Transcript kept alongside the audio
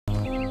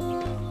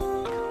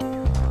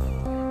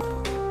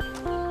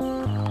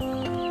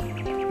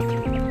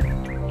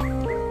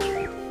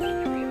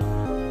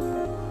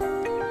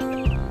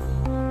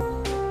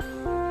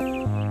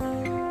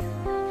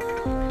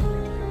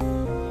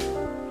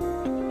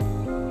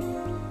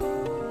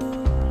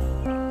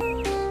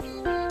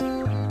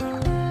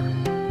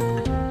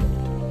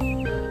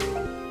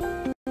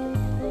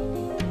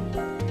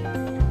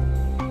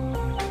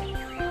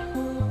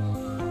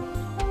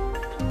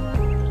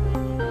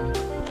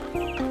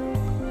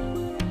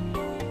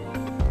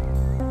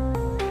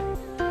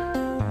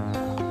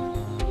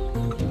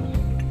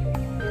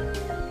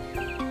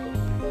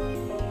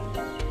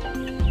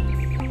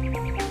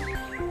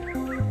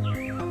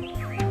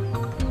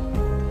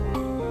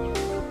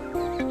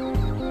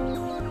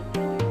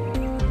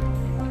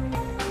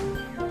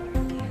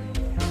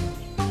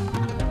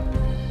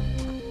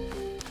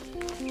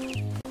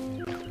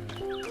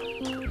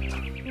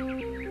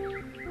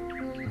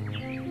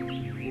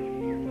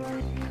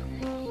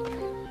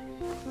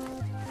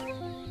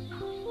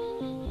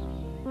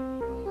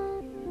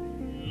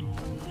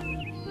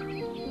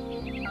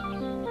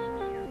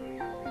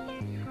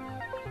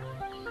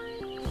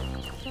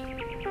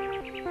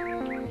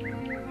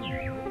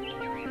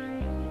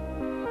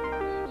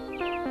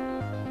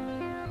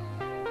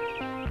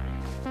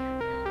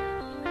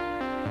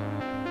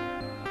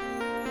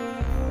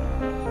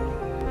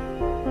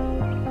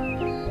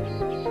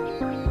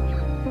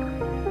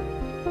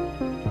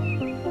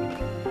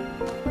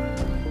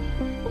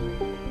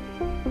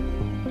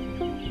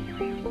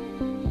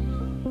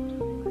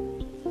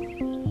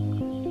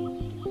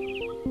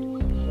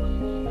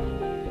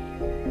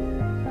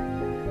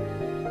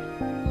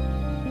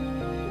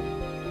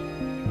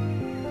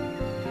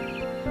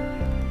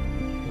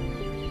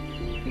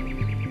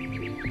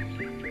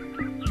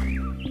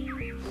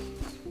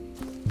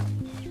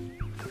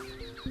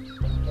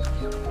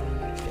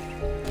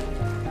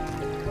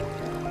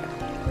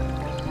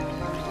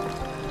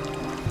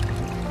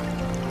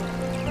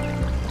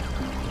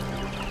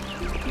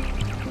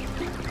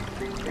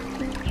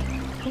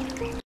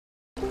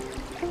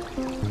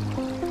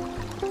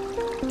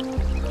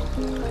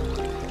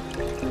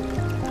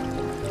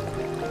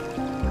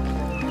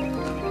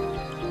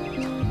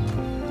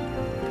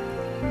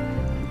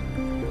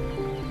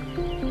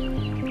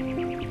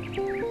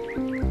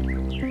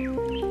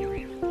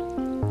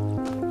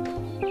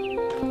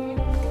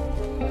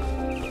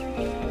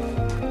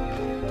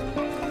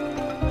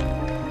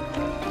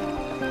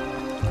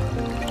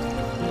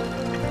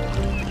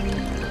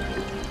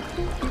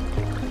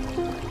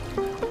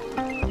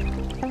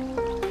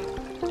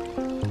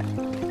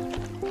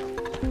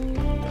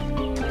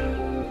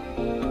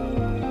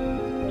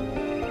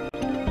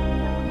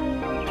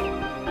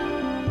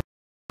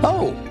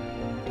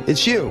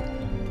It's you.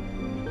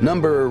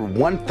 Number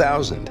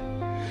 1000.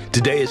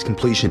 Today is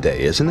completion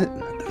day, isn't it?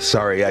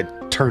 Sorry, I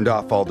turned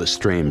off all the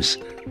streams.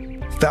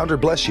 Founder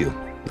bless you,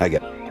 I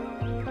get.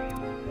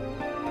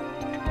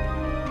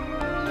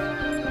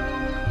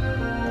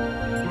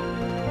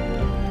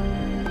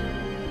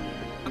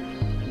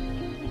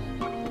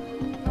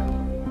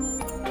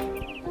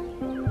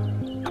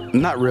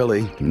 Not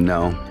really,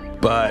 no.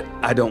 But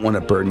I don't want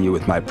to burden you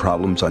with my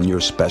problems on your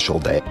special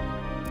day.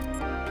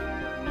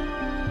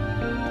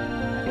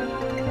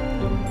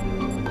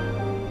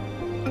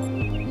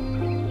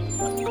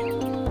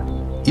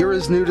 You're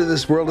as new to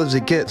this world as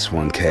it gets,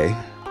 1K.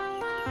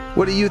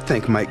 What do you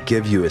think might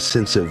give you a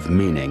sense of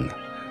meaning?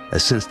 A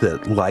sense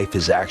that life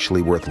is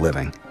actually worth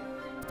living?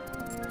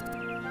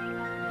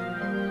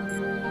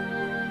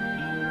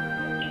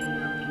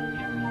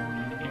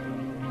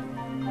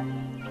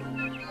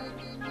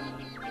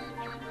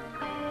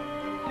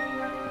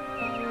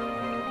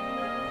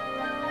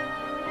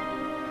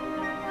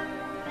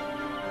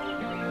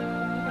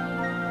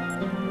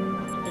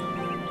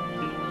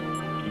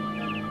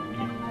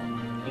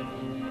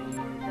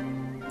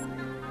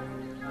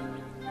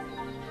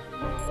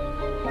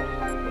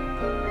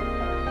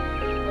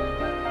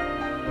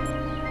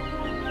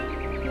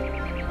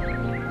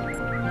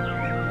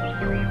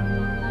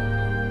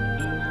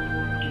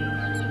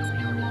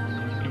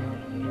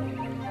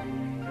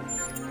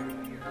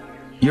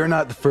 You're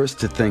not the first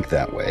to think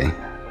that way,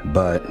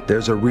 but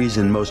there's a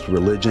reason most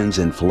religions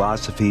and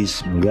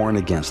philosophies warn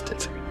against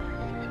it.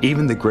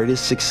 Even the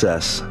greatest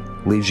success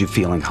leaves you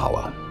feeling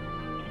hollow.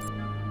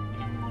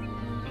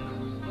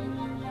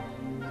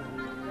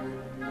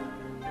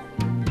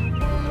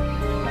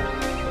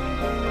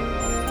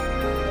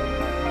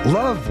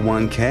 Love,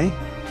 1K.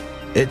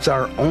 It's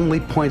our only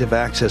point of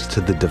access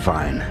to the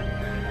divine.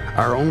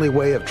 Our only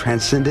way of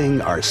transcending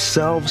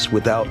ourselves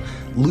without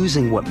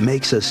losing what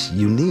makes us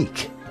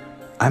unique.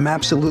 I'm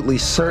absolutely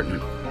certain,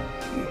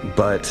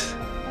 but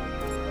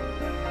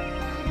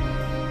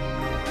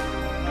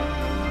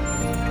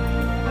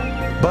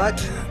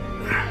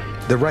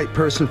the right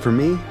person for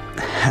me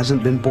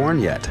hasn't been born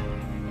yet.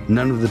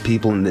 None of the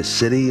people in this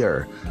city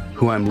are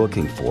who I'm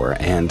looking for,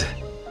 and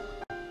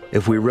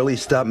if we really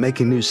stop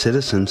making new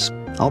citizens,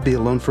 I'll be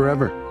alone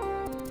forever.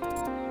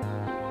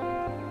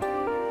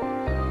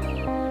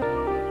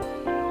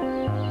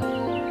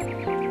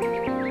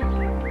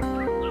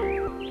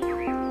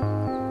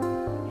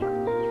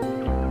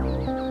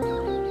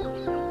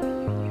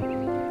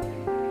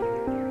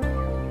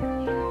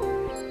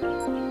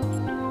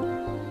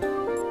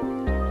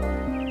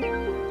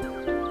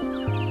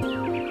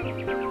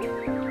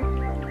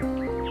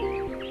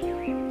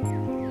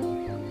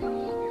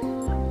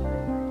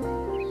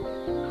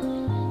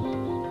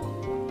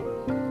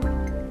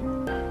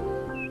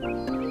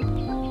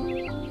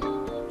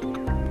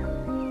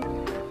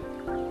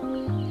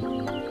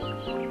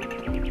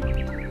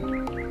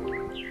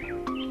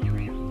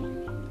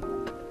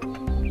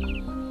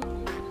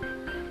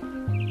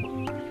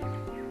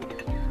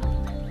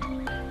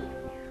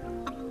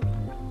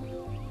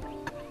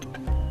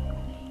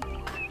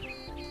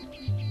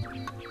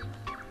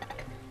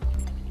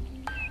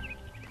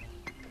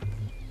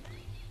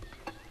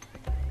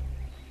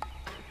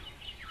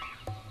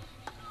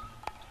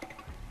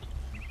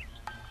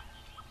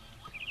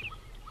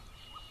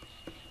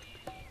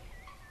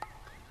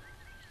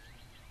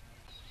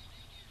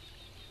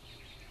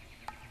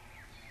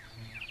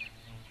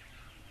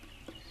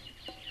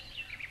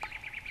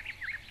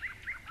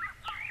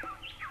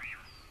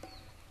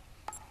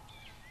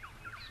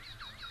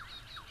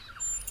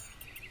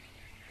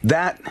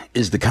 That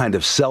is the kind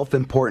of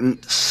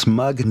self-important,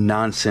 smug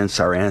nonsense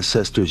our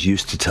ancestors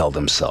used to tell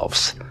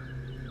themselves.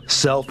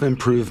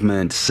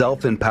 Self-improvement,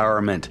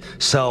 self-empowerment,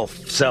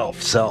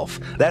 self.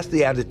 That's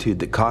the attitude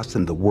that cost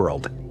them the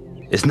world.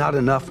 It's not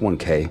enough,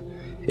 1K.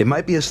 It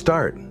might be a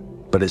start,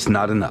 but it's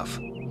not enough.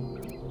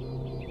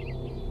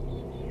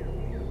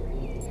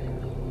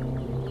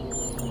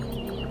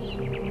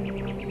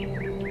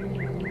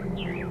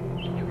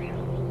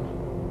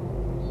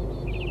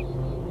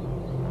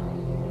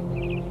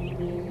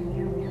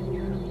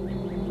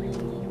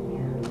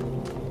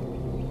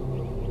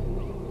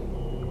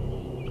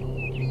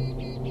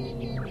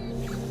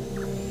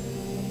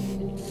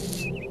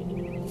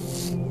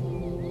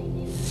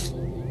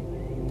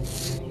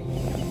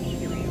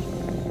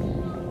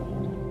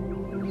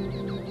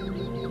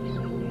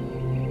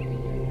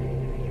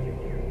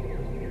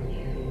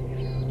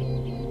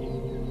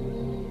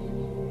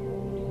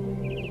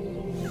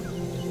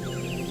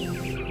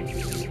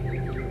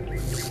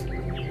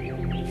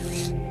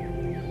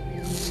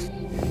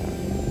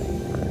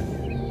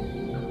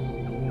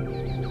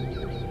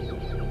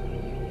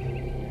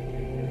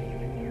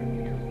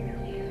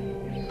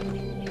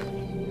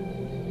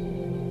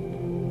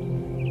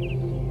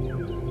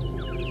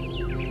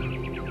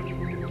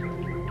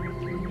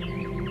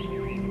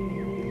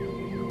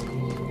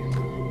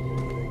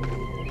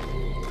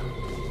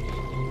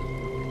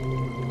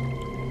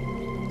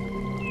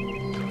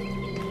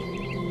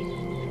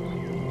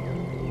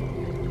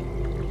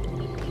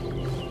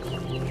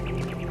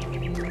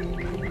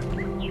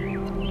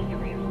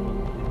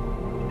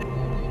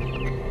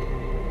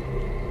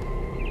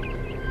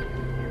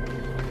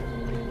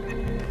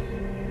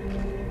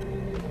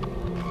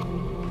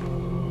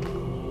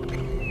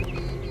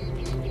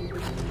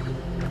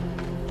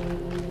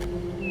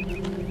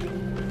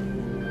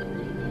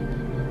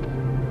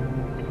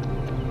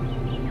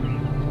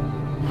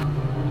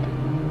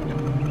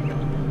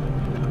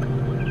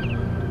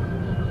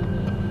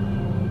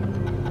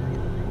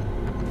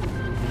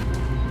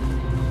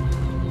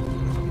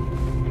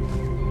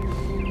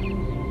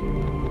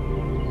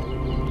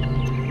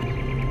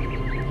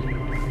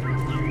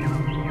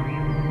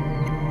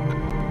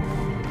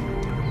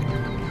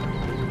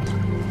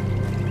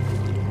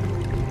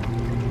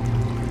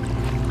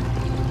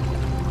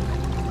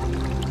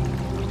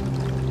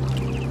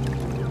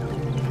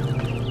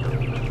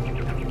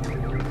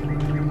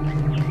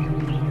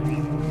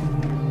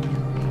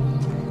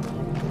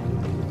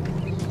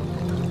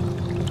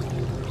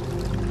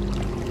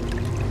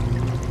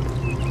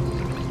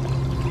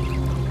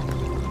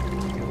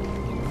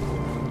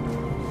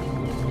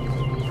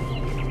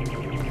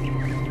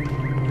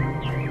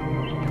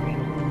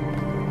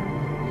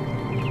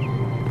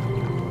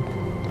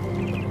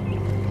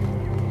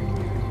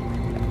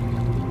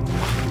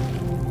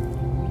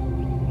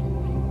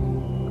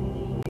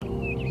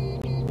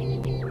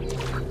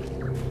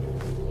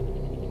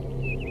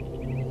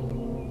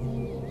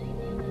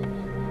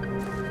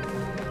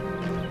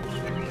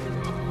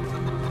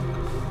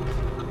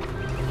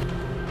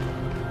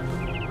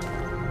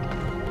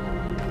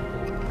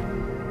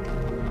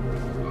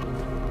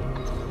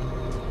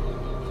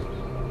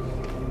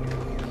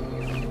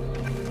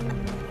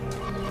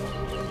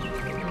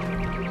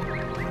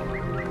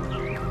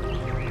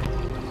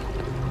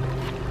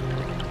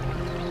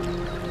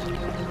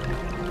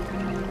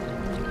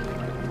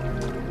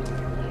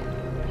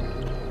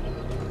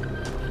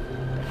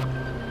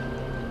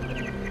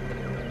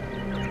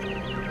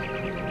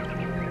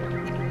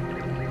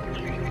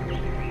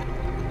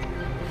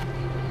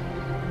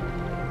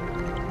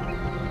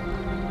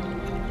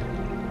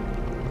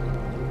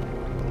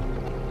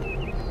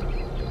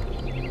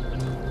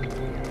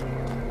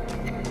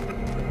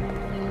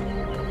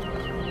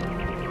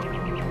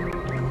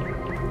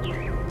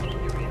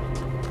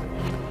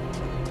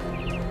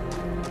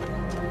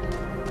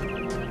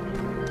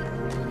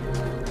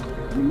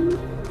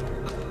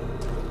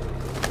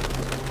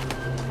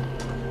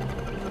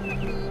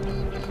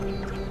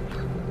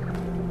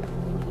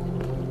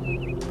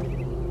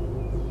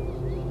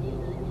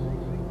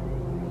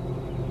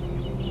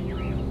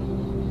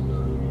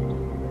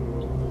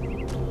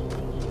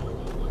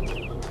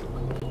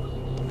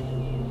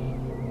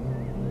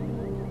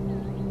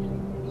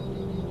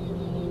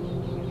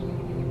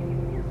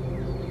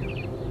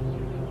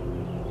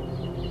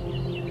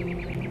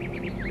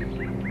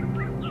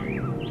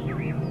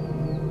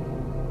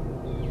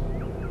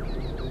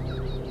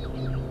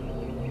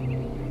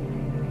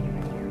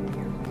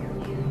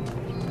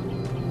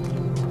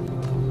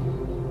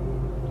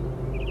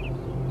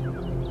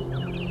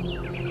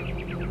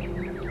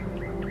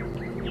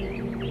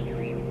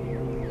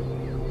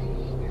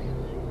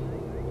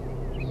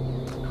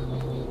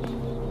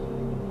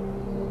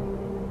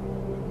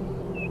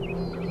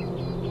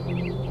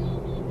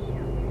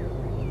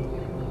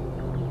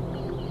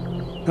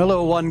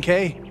 Hello,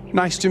 1K.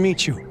 Nice to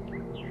meet you.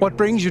 What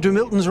brings you to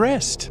Milton's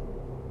Rest?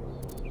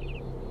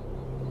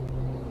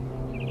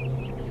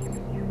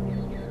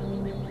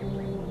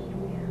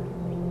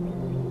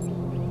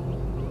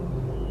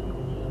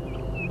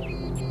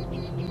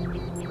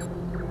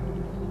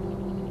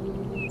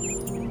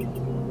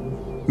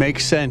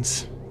 Makes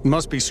sense. It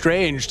must be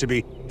strange to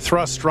be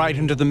thrust right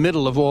into the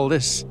middle of all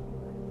this.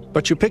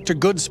 But you picked a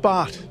good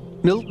spot.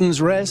 Milton's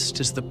Rest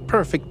is the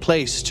perfect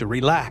place to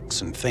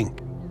relax and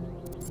think.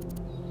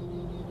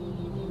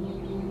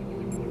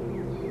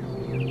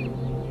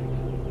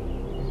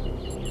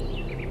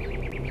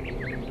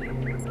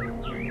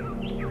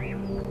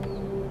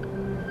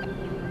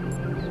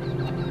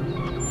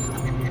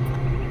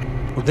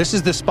 Well, this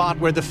is the spot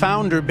where the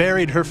founder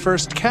buried her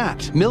first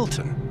cat,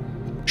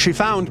 Milton. She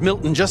found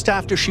Milton just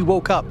after she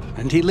woke up,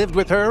 and he lived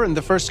with her and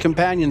the first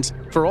companions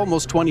for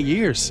almost 20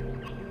 years.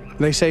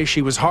 They say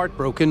she was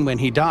heartbroken when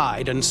he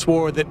died and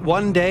swore that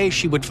one day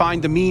she would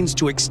find the means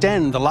to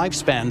extend the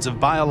lifespans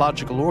of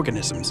biological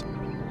organisms.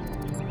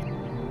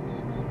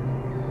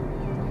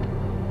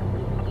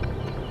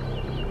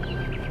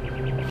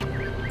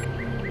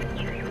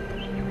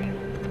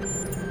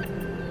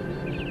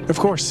 Of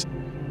course.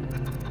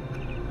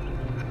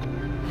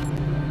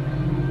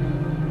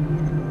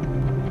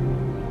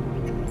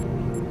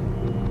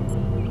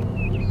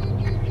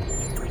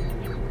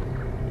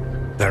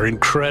 They're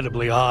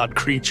incredibly odd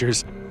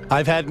creatures.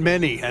 I've had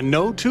many, and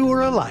no two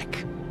are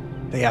alike.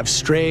 They have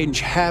strange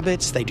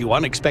habits, they do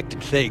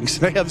unexpected things,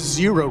 they have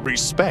zero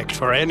respect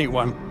for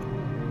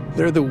anyone.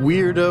 They're the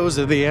weirdos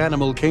of the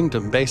animal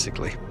kingdom,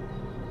 basically.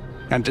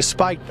 And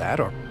despite that,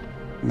 or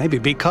maybe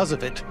because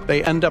of it,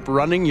 they end up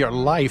running your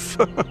life.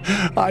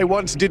 I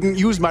once didn't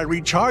use my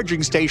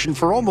recharging station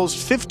for almost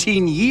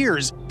 15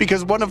 years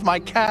because one of my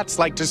cats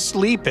liked to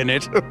sleep in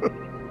it.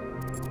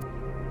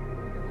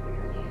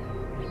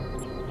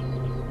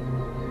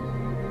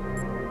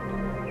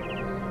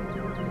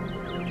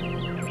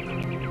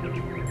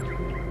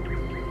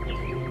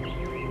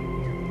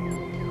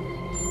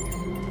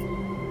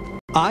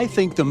 I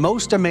think the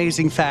most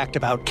amazing fact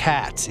about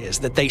cats is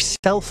that they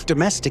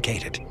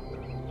self-domesticated,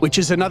 which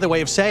is another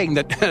way of saying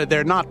that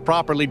they're not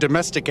properly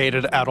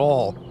domesticated at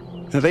all.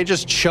 They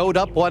just showed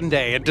up one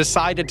day and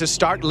decided to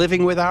start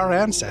living with our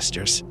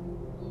ancestors.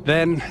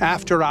 Then,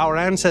 after our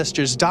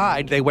ancestors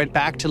died, they went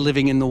back to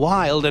living in the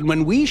wild, and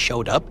when we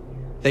showed up,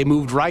 they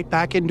moved right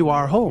back into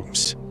our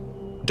homes.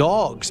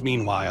 Dogs,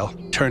 meanwhile,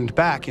 turned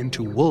back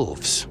into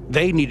wolves.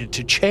 They needed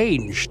to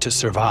change to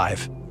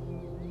survive.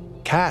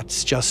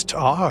 Cats just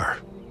are.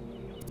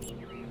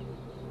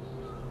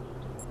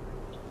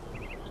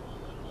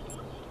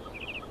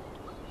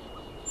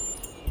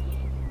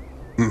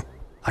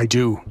 I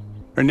do.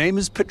 Her name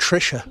is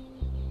Patricia.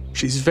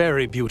 She's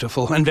very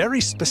beautiful and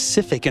very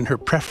specific in her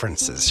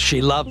preferences.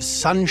 She loves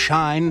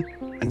sunshine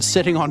and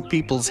sitting on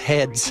people's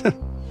heads.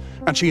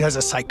 And she has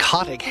a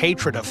psychotic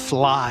hatred of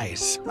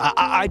flies.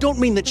 I don't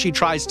mean that she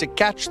tries to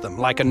catch them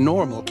like a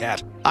normal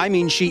cat. I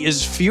mean she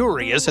is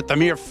furious at the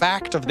mere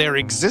fact of their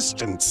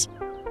existence.